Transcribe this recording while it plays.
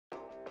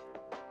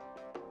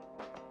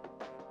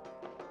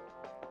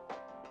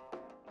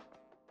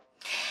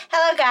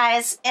Hello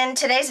guys, in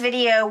today's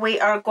video we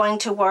are going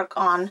to work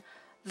on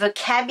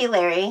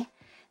vocabulary.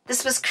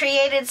 This was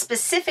created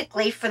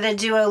specifically for the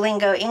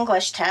Duolingo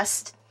English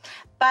Test,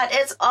 but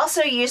it's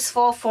also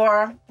useful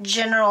for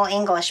general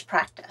English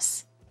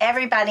practice.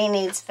 Everybody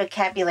needs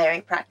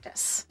vocabulary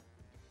practice.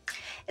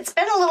 It's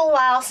been a little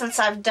while since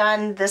I've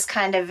done this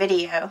kind of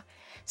video,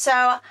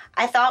 so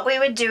I thought we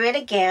would do it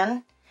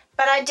again,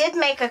 but I did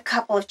make a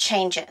couple of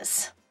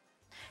changes.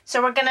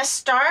 So we're going to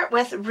start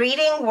with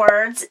reading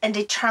words and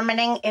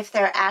determining if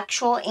they're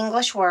actual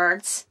English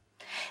words.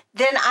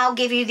 Then I'll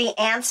give you the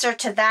answer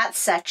to that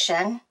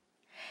section.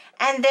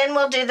 And then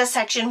we'll do the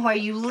section where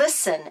you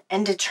listen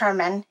and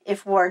determine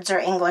if words are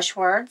English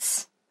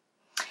words.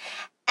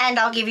 And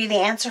I'll give you the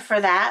answer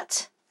for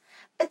that.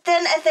 But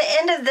then at the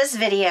end of this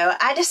video,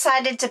 I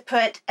decided to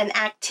put an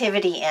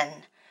activity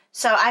in.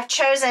 So I've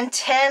chosen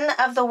 10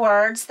 of the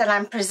words that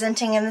I'm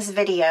presenting in this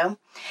video,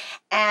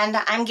 and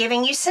I'm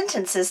giving you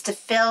sentences to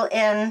fill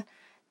in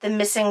the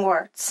missing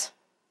words.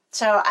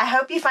 So I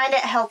hope you find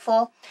it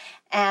helpful,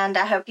 and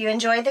I hope you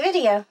enjoy the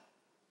video.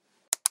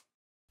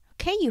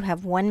 Okay, you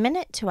have 1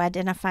 minute to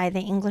identify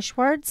the English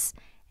words,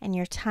 and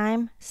your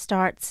time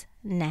starts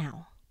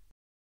now.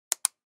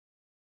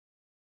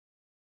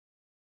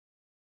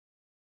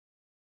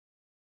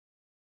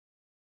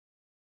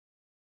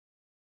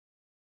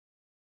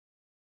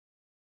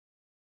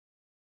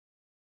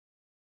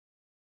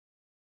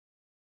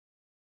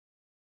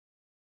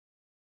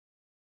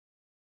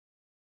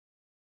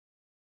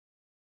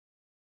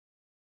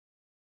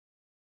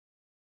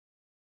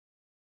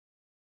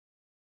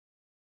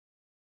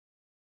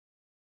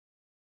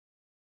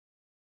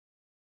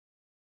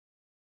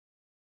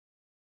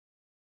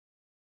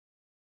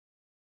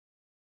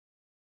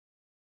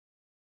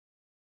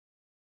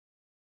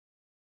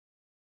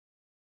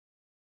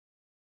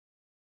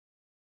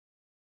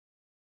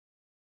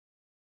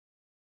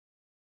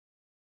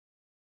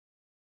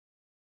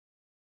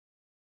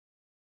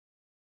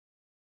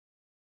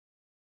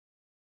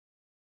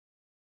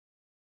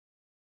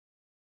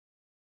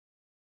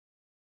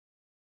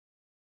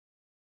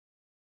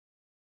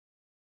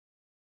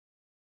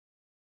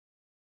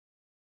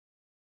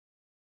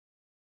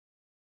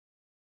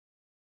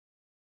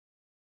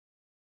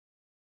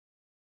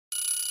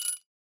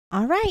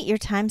 All right, your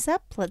time's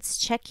up. Let's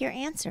check your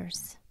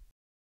answers.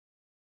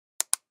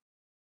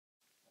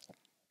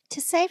 To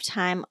save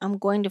time, I'm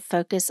going to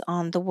focus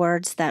on the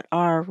words that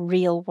are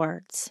real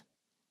words.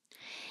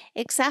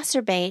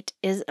 Exacerbate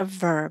is a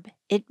verb.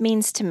 It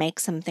means to make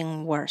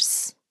something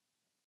worse.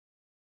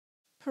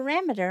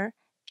 Parameter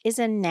is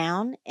a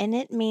noun, and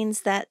it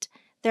means that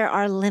there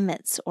are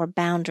limits or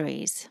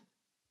boundaries.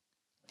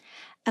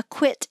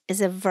 Acquit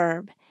is a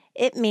verb.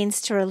 It means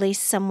to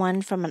release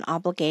someone from an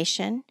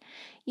obligation.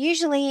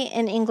 Usually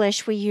in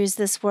English, we use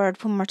this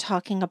word when we're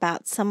talking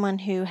about someone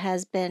who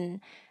has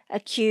been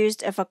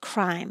accused of a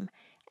crime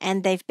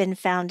and they've been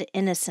found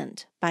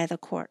innocent by the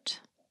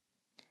court.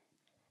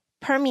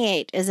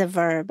 Permeate is a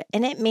verb,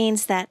 and it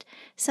means that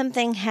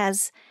something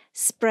has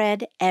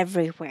spread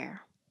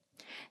everywhere.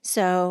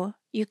 So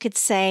you could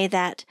say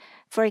that,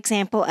 for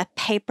example, a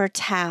paper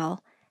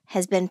towel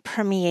has been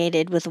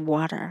permeated with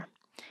water.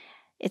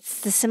 It's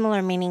the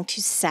similar meaning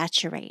to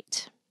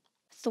saturate.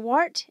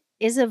 Thwart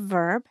is a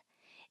verb.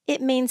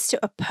 It means to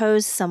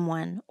oppose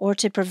someone or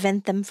to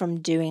prevent them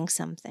from doing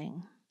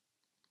something.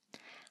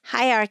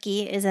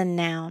 Hierarchy is a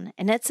noun,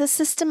 and it's a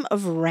system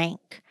of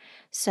rank.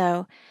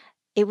 So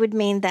it would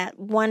mean that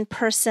one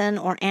person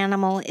or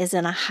animal is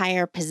in a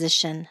higher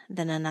position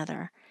than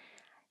another.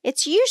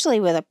 It's usually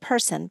with a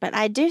person, but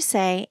I do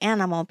say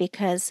animal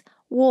because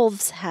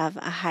wolves have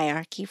a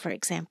hierarchy, for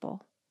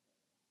example.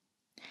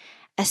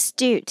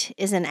 Astute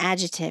is an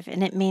adjective,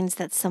 and it means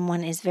that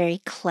someone is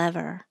very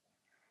clever.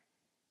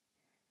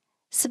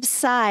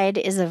 Subside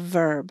is a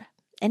verb,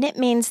 and it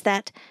means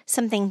that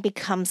something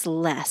becomes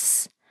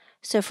less.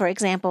 So, for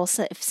example,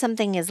 if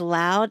something is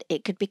loud,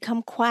 it could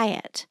become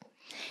quiet.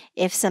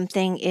 If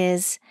something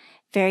is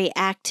very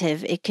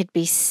active, it could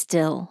be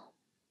still.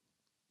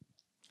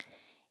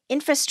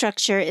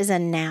 Infrastructure is a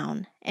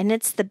noun, and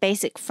it's the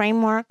basic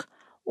framework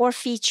or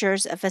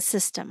features of a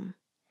system.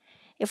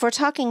 If we're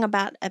talking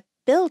about a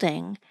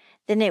building,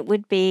 then it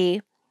would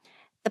be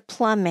the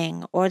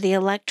plumbing or the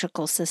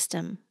electrical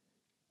system.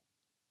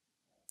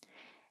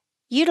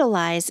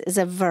 Utilize is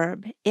a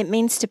verb. It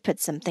means to put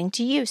something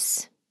to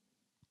use.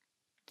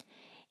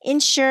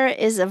 Ensure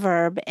is a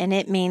verb, and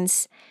it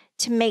means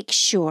to make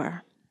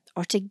sure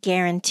or to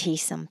guarantee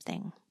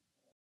something.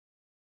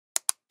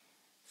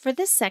 For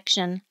this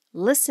section,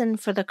 listen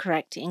for the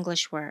correct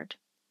English word.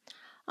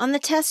 On the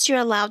test, you're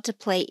allowed to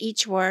play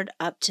each word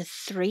up to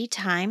 3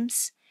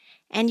 times,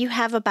 and you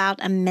have about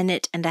 1.5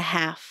 minutes.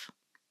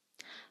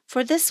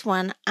 For this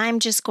one, I'm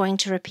just going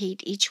to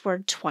repeat each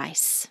word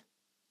twice.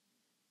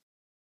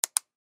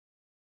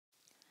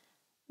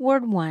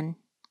 Word 1,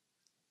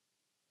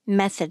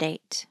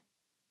 methodate.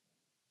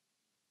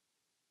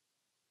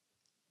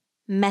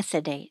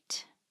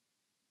 Methodate.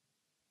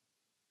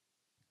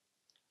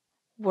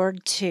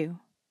 Word 2,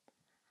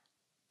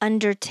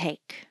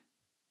 undertake.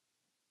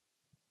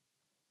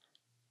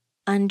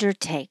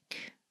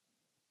 undertake.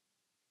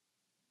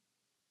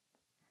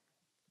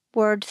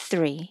 Word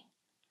 3,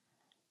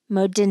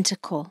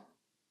 modentical.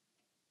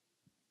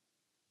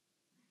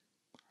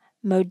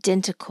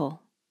 Modentical.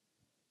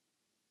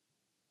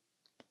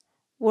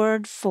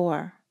 Word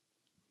 4,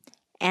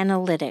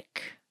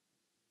 analytic.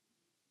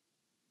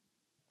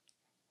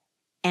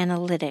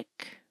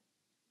 Analytic.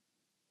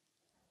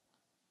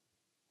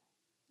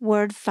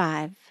 Word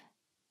 5,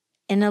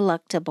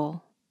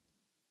 ineluctable.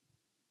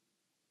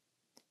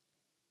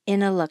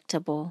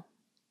 Ineluctable.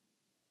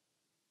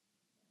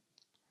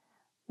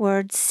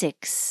 Word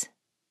 6,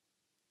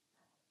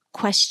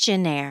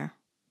 questionnaire.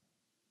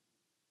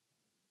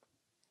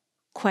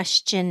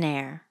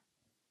 Questionnaire.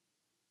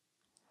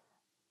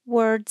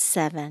 Word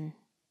 7,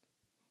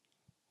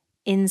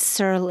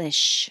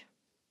 insurlish.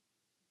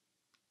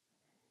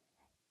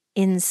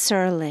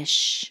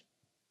 Insurlish.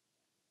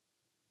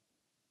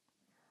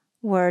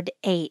 Word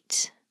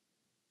 8,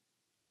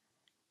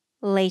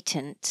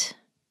 latent.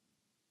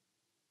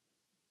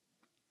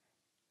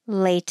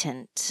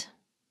 Latent.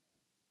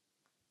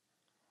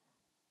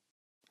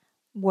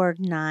 Word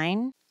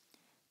 9,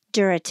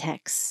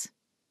 Duratex.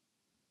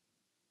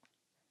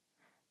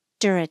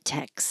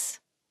 Duratex.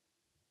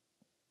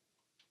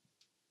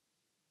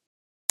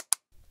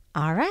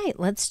 All right,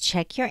 let's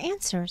check your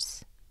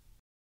answers.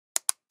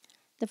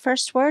 The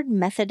first word,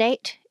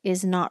 methodate,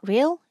 is not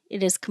real.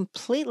 It is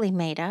completely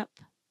made up.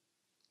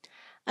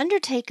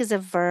 Undertake is a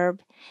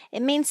verb.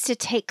 It means to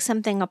take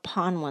something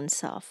upon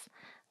oneself,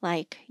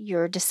 like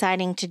you're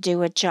deciding to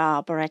do a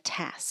job or a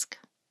task.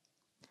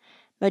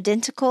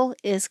 Modentical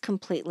is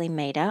completely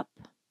made up.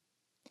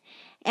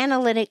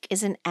 Analytic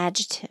is an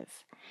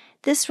adjective.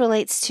 This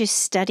relates to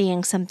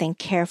studying something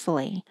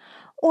carefully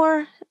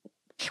or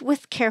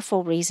with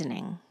careful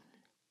reasoning.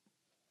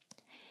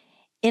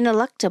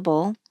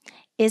 Ineluctable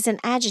is an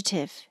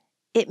adjective.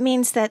 It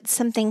means that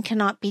something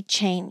cannot be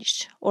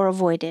changed or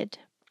avoided.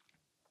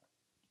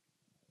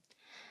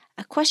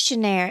 A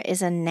questionnaire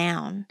is a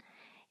noun.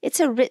 It's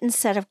a written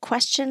set of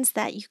questions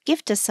that you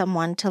give to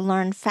someone to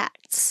learn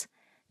facts,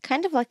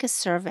 kind of like a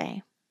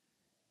survey.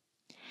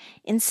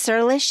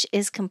 Insurlish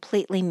is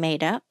completely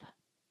made up.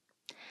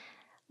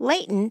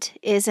 Latent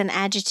is an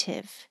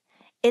adjective.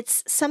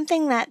 It's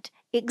something that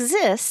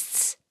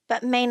exists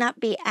but may not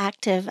be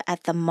active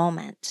at the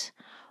moment,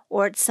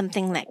 or it's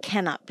something that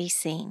cannot be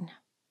seen.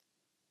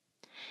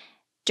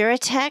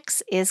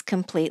 Duratex is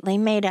completely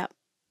made up.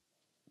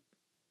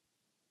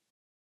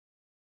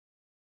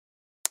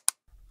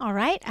 All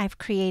right, I've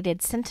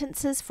created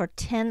sentences for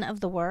 10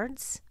 of the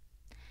words.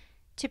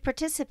 To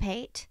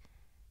participate,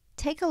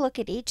 take a look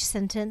at each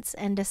sentence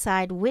and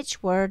decide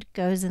which word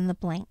goes in the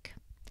blank.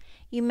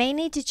 You may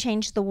need to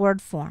change the word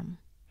form,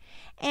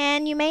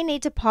 and you may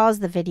need to pause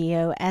the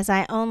video as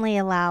I only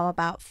allow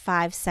about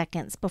 5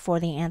 seconds before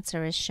the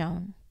answer is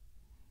shown.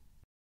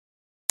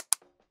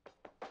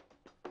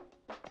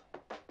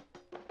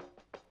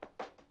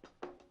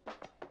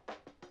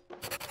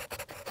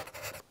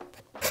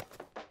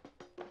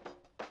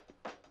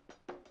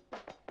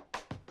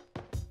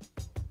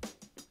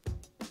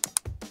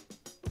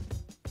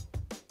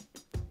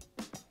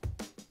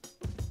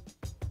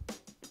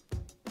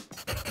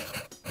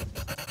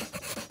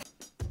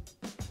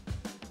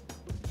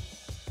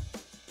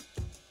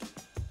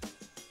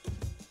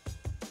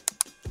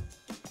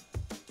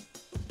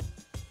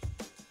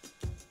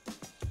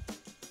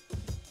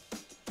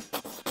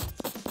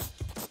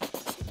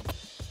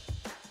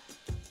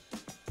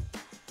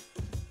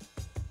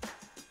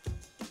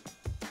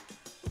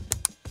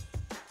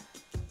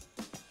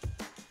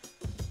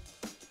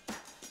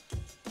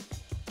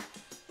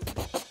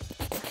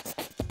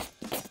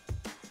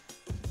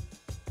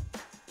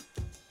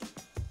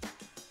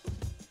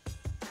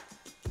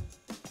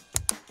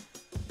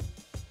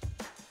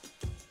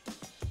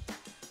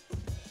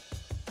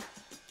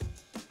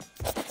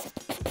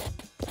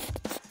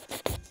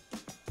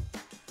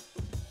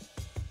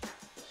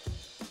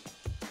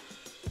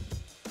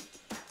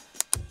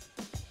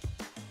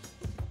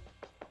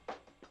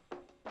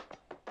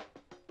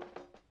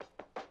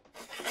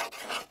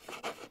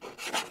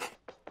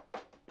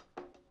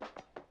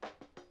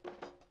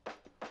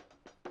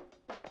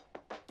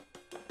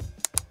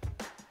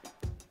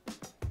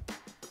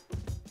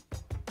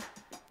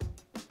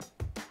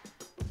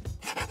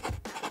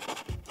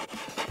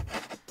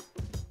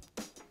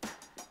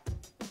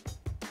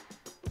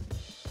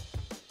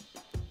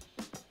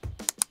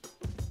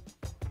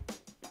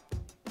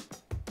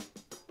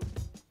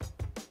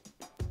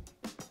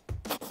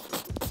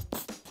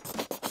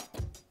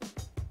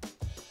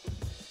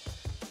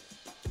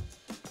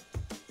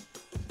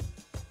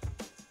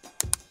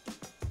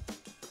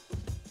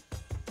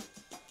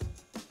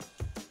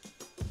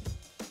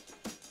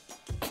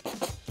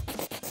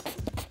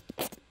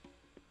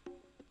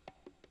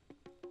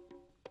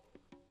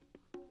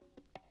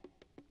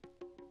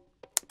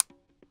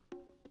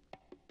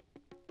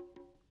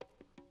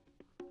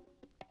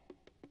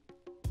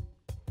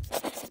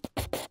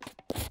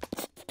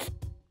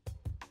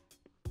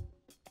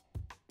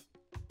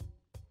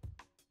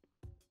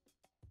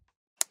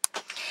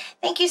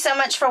 Thank you so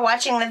much for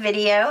watching the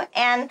video,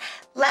 and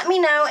let me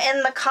know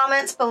in the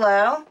comments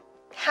below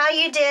how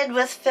you did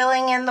with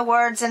filling in the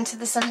words into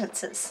the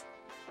sentences.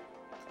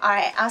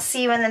 Alright, I'll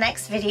see you in the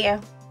next video.